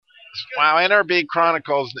Wow, NRB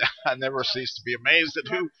Chronicles. I never cease to be amazed at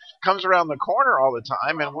who comes around the corner all the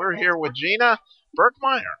time. And we're here with Gina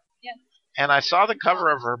Berkmeyer. Yes. And I saw the cover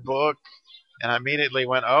of her book, and I immediately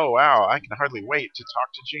went, oh, wow, I can hardly wait to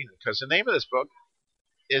talk to Gina. Because the name of this book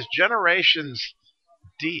is Generations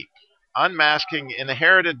Deep, Unmasking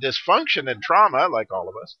Inherited Dysfunction and Trauma, like all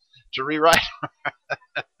of us, to rewrite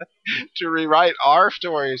to rewrite our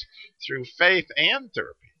stories through faith and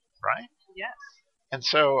therapy, right? Yes. And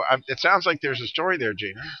so it sounds like there's a story there,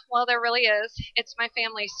 Gina. Well, there really is. It's my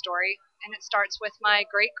family's story, and it starts with my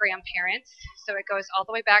great-grandparents. So it goes all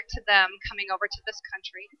the way back to them coming over to this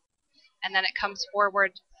country, and then it comes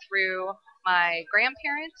forward through my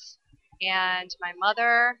grandparents and my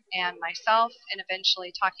mother and myself, and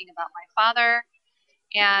eventually talking about my father,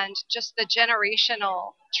 and just the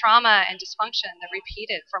generational trauma and dysfunction that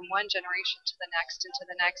repeated from one generation to the next and to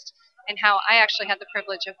the next, and how I actually had the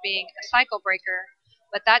privilege of being a cycle breaker,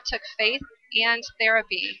 but that took faith and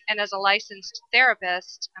therapy. And as a licensed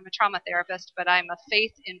therapist, I'm a trauma therapist, but I'm a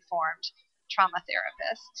faith-informed trauma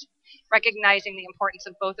therapist. Recognizing the importance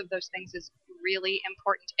of both of those things is really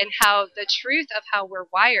important, and how the truth of how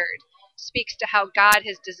we're wired speaks to how God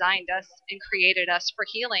has designed us and created us for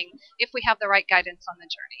healing if we have the right guidance on the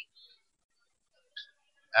journey.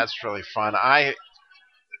 That's really fun. I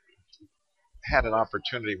had an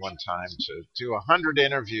opportunity one time to do 100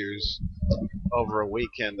 interviews over a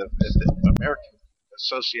weekend at the American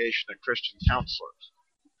Association of Christian Counselors.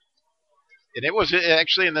 And it was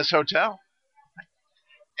actually in this hotel.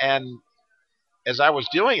 And as I was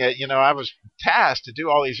doing it, I was tasked to do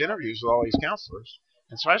all these interviews with all these counselors.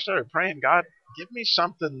 And so I started praying, God, give me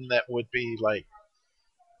something that would be like,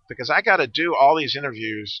 because I got to do all these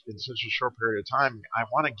interviews in such a short period of time. I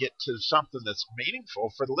want to get to something that's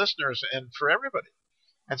meaningful for the listeners and for everybody.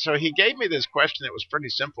 And so he gave me this question that was pretty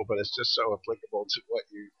simple, but it's just so applicable to what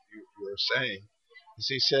you were saying. As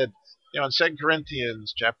he said, in 2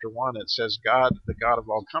 Corinthians chapter 1, it says, God, the God of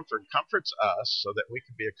all comfort, comforts us so that we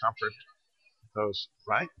can be a comfort to those,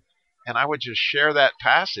 right? And I would just share that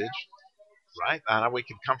passage, right? And we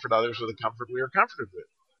can comfort others with the comfort we are comforted with.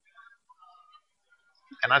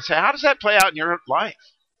 And I'd say, how does that play out in your life?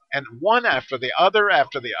 And one after the other, I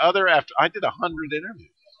did 100 interviews,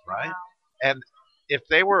 right? Wow. And if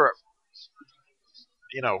they were,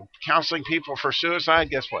 counseling people for suicide,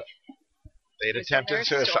 guess what? They'd attempted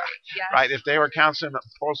suicide, yes. Right? If they were counseling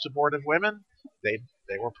post-abortive women, they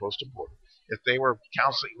were post-abortive. If they were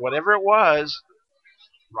counseling whatever it was,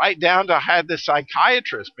 right down to I had this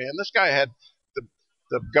psychiatrist, man. This guy had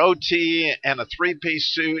the goatee and a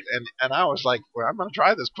three-piece suit, and I was like, well, I'm going to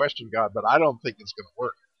try this question, God, but I don't think it's going to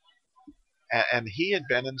work. And he had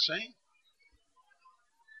been insane.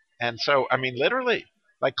 And so, literally,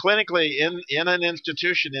 like clinically in an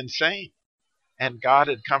institution, insane. And God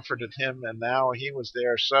had comforted him, and now he was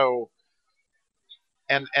there. So,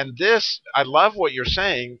 and this, I love what you're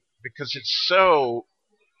saying, because it's so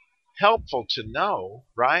helpful to know,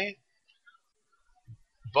 right?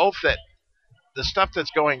 Both that the stuff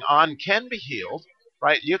that's going on can be healed,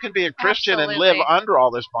 right? You can be a Christian Absolutely. and live under all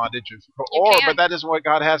this bondage, but that isn't what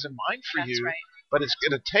God has in mind for That's you. Right. But it's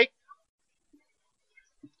going to take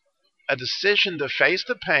a decision to face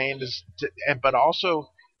the pain, but also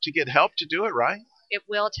to get help to do it, right? It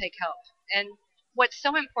will take help. And what's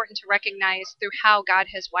so important to recognize through how God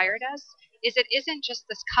has wired us is it isn't just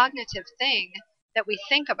this cognitive thing that we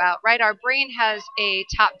think about, right? Our brain has a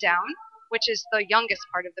top-down, which is the youngest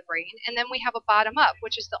part of the brain, and then we have a bottom-up,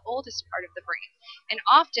 which is the oldest part of the brain. And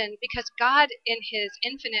often, because God, in his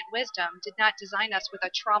infinite wisdom, did not design us with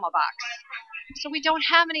a trauma box, so we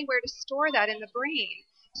don't have anywhere to store that in the brain.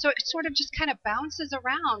 So it sort of just kind of bounces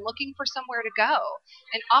around looking for somewhere to go.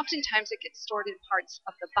 And oftentimes it gets stored in parts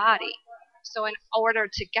of the body. So in order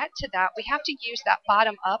to get to that, we have to use that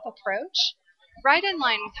bottom-up approach, right in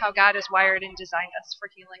line with how God has wired and designed us for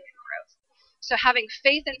healing and growth. So having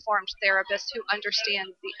faith-informed therapists who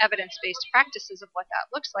understand the evidence-based practices of what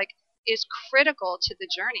that looks like is critical to the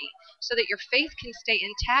journey, so that your faith can stay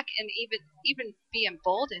intact and even be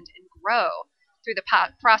emboldened and grow through the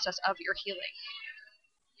process of your healing.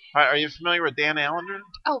 Are you familiar with Dan Allender?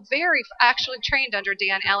 Oh, very. Actually trained under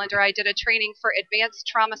Dan Allender. I did a training for advanced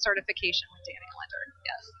trauma certification with Dan Allender.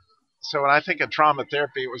 Yes. So when I think of trauma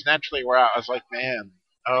therapy, it was naturally where I was like, man,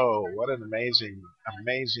 oh, what an amazing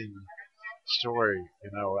story,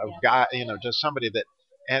 of God, just somebody that,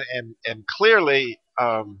 and clearly,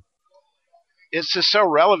 it's just so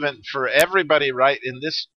relevant for everybody right in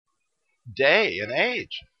this day and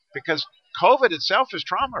age, because COVID itself is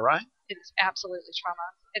trauma, right? It is absolutely trauma.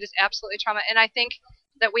 It is absolutely trauma. And I think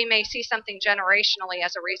that we may see something generationally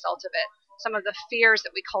as a result of it. some of the fears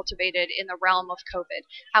that we cultivated in the realm of COVID,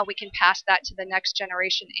 how we can pass that to the next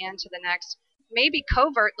generation and to the next, maybe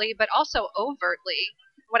covertly, but also overtly.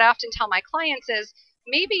 What I often tell my clients is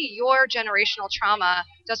maybe your generational trauma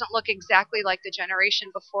doesn't look exactly like the generation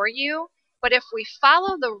before you, but if we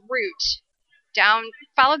follow the root down,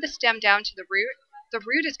 follow the stem down to the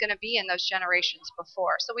root is going to be in those generations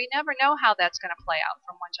before. So we never know how that's going to play out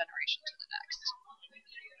from one generation to the next.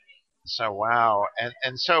 So wow,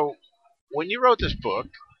 and so when you wrote this book,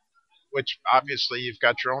 which obviously you've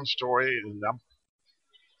got your own story,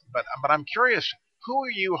 but I'm curious, who are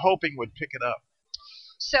you hoping would pick it up?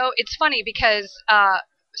 So it's funny because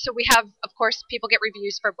so we have, of course, people get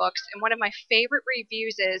reviews for books, and one of my favorite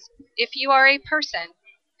reviews is, if you are a person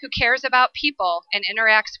who cares about people and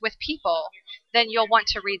interacts with people, then you'll want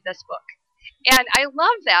to read this book. And I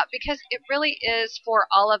love that because it really is for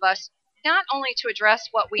all of us, not only to address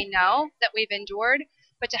what we know that we've endured,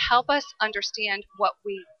 but to help us understand what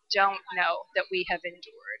we don't know that we have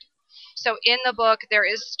endured. So in the book, there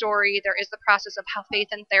is story, there is the process of how faith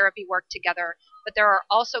and therapy work together, but there are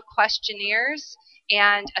also questionnaires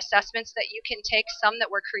and assessments that you can take, some that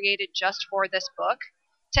were created just for this book,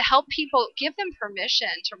 to help people, give them permission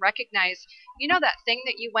to recognize, that thing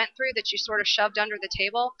that you went through that you sort of shoved under the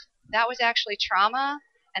table, that was actually trauma,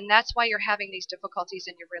 and that's why you're having these difficulties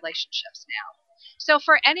in your relationships now. So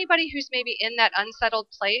for anybody who's maybe in that unsettled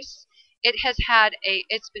place,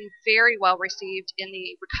 it's been very well received in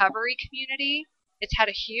the recovery community. It's had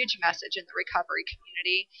a huge message in the recovery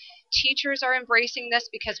community. Teachers are embracing this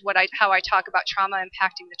because how I talk about trauma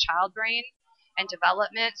impacting the child brain and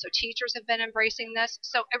development. So teachers have been embracing this.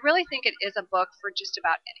 So I really think it is a book for just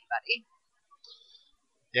about anybody.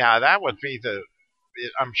 Yeah, that would be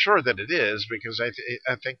I'm sure that it is, because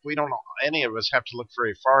I think we don't, any of us have to look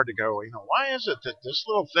very far to go, why is it that this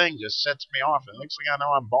little thing just sets me off, and next thing I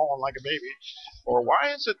know I'm bawling like a baby, or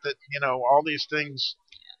why is it that all these things,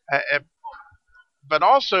 but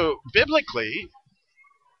also biblically,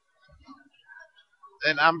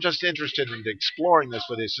 and I'm just interested in exploring this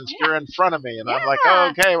with you since you're in front of me, and I'm like,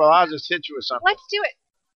 oh, okay, well, I'll just hit you with something. Let's do it.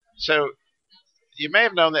 So you may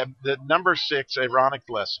have known that the number 6 Aaronic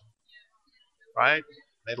blessing, right?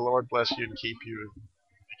 May the Lord bless you and keep you and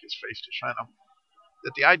make his face to shine on.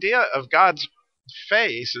 That the idea of God's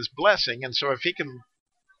face is blessing, and so if you can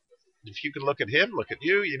look at him, look at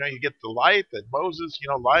you, you get the light that Moses,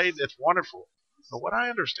 light, it's wonderful. But what I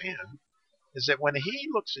understand is that when he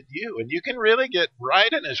looks at you, and you can really get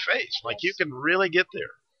right in his face, like you can really get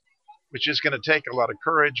there, which is going to take a lot of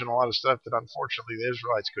courage and a lot of stuff that unfortunately the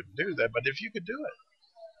Israelites couldn't do that. But if you could do it,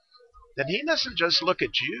 then he doesn't just look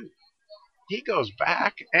at you. He goes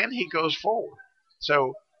back and he goes forward.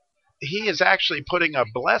 So he is actually putting a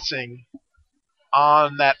blessing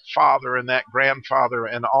on that father and that grandfather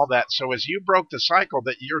and all that. So as you broke the cycle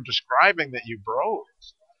that you're describing that you broke,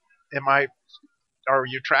 are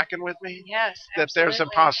you tracking with me? Yes, that absolutely. There's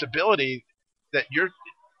a possibility that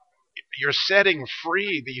you're setting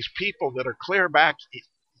free these people that are clear back,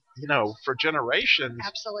 for generations.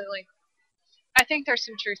 Absolutely. I think there's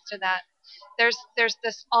some truth to that. There's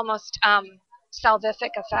this almost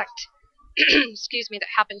salvific effect, excuse me, that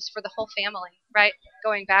happens for the whole family, right?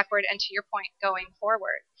 Going backward, and to your point, going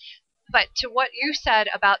forward. But to what you said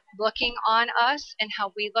about looking on us and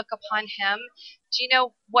how we look upon him, do you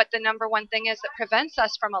know what the number one thing is that prevents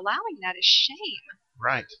us from allowing that is shame?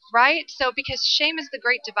 Right. Right? So because shame is the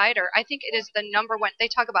great divider, I think it is the number one. They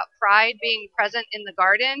talk about pride being present in the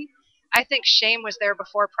garden. I think shame was there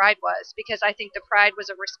before pride was, because I think the pride was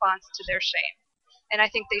a response to their shame. And I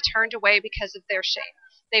think they turned away because of their shame.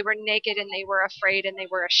 They were naked and they were afraid and they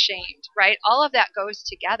were ashamed, right? All of that goes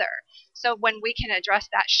together. So when we can address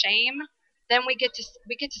that shame, then we get to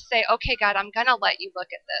say, okay, God, I'm going to let you look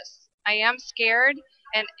at this. I am scared,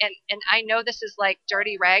 and I know this is like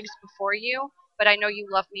dirty rags before you, but I know you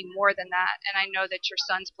love me more than that, and I know that your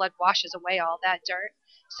son's blood washes away all that dirt.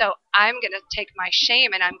 So I'm going to take my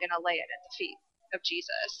shame and I'm going to lay it at the feet of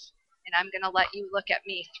Jesus, and I'm going to let you look at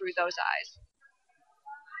me through those eyes.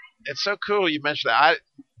 It's so cool you mentioned that. I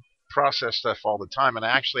process stuff all the time, and I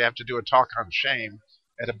actually have to do a talk on shame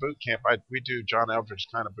at a boot camp. We do John Eldredge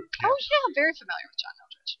kind of boot camps. Oh yeah, I'm very familiar with John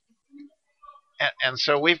Eldredge. And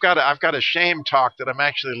so I've got a shame talk that I'm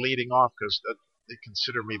actually leading off, because they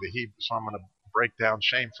consider me the Hebrew, so I'm going to break down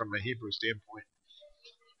shame from a Hebrew standpoint.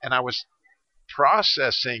 And I was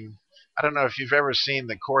processing. I don't know if you've ever seen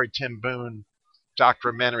the Corrie ten Boom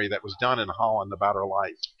documentary that was done in Holland about her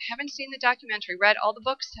life. I haven't seen the documentary. Read all the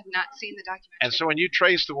books, have not seen the documentary. And so when you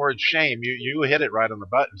trace the word shame, you hit it right on the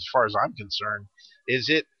button as far as I'm concerned. Is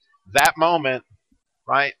it that moment,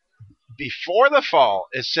 right, before the fall,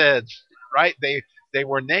 it said, right? They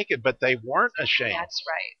were naked, but they weren't ashamed. That's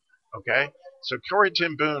right. Okay, so Corrie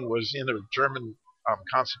ten Boom was in a German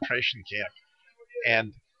concentration camp,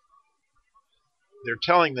 and they're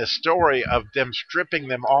telling this story of them stripping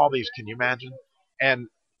them all these. Can you imagine? And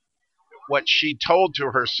what she told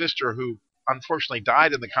to her sister, who unfortunately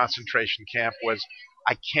died in the concentration camp, was,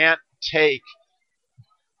 "I can't take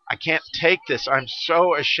I can't take this. I'm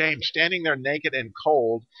so ashamed standing there naked and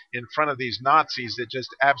cold in front of these Nazis that just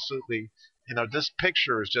absolutely, this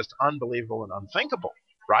picture is just unbelievable and unthinkable,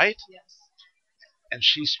 right?" Yes. And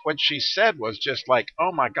what she said was just like,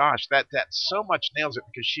 "Oh my gosh, that so much nails it,"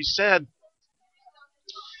 because she said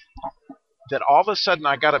that all of a sudden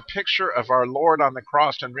I got a picture of our Lord on the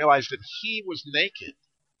cross and realized that he was naked.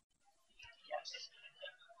 Yes.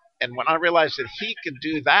 And when I realized that he could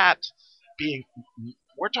do that,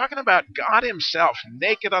 we're talking about God himself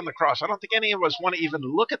naked on the cross. I don't think any of us want to even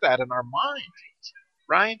look at that in our mind,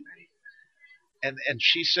 right? And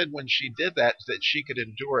she said when she did that she could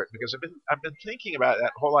endure it, because I've been thinking about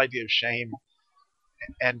that whole idea of shame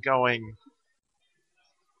and going,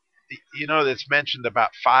 that's mentioned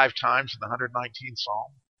about 5 times in the 119th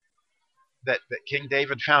Psalm, that King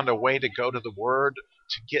David found a way to go to the Word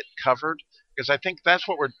to get covered, because I think that's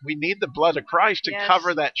what we need, the blood of Christ to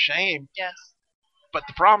cover that shame. Yes. But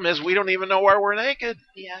the problem is we don't even know where we're naked.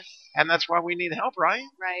 Yes. And that's why we need help, right?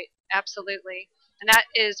 Right. Absolutely. And that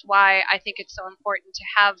is why I think it's so important to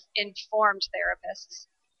have informed therapists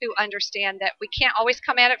who understand that we can't always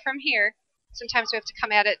come at it from here. Sometimes we have to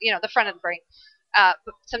come at it, the front of the brain.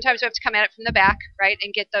 But sometimes we have to come at it from the back, right,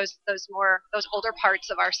 and get those older parts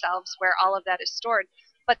of ourselves where all of that is stored.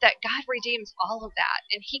 But that God redeems all of that,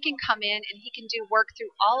 and he can come in and he can do work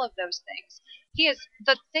through all of those things.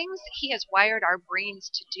 The things he has wired our brains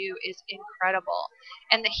to do is incredible.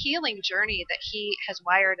 And the healing journey that he has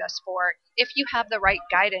wired us for, if you have the right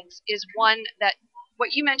guidance, is one that,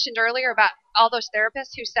 what you mentioned earlier about all those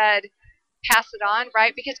therapists who said, pass it on,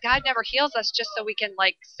 right? Because God never heals us just so we can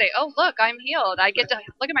say, oh, look, I'm healed. I get to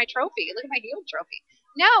look at my trophy. Look at my healed trophy.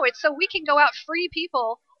 No, it's so we can go out free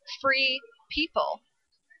people,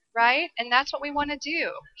 right? And that's what we want to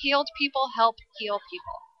do. Healed people help heal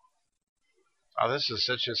people. Oh, this is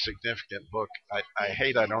such a significant book. I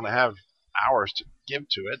hate I don't have hours to give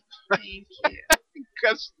to it. Thank you.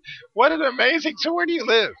 Because what an amazing. So where do you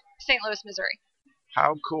live? St. Louis, Missouri.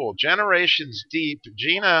 How cool. Generations Deep.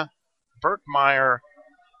 Gina Berkmeyer.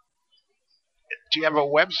 Do you have a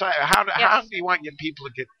website? How do you want people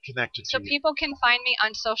to get connected to you? So people can find me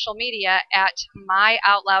on social media at My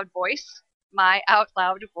Out Loud Voice. My Out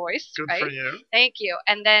Loud Voice. Good right? for you. Thank you.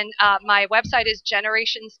 And then my website is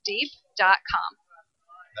generationsdeep.com.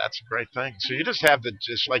 That's a great thing. So you just have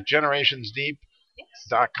just like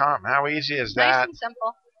generationsdeep.com. How easy is that? Nice and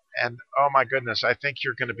simple. And oh my goodness, I think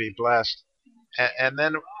you're going to be blessed. And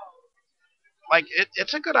then,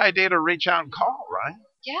 it's a good idea to reach out and call, right?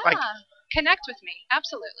 Yeah. Connect with me.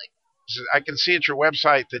 Absolutely. I can see at your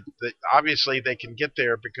website that obviously they can get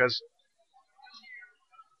there because,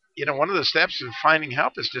 one of the steps of finding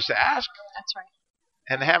help is just to ask. That's right.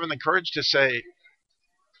 And having the courage to say,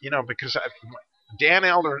 because Dan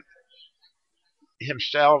Elder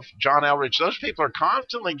himself, John Elridge, those people are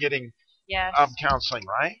constantly getting counseling,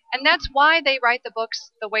 right? And that's why they write the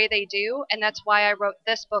books the way they do, and that's why I wrote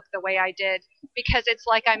this book the way I did, because it's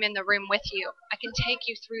like I'm in the room with you. I can take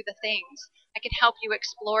you through the things. I can help you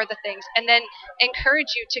explore the things, and then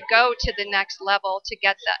encourage you to go to the next level to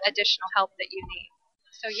get the additional help that you need.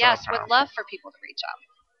 So yes, would love for people to reach out.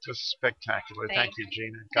 Just spectacular. Thank you,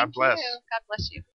 Gina. God bless. God bless you.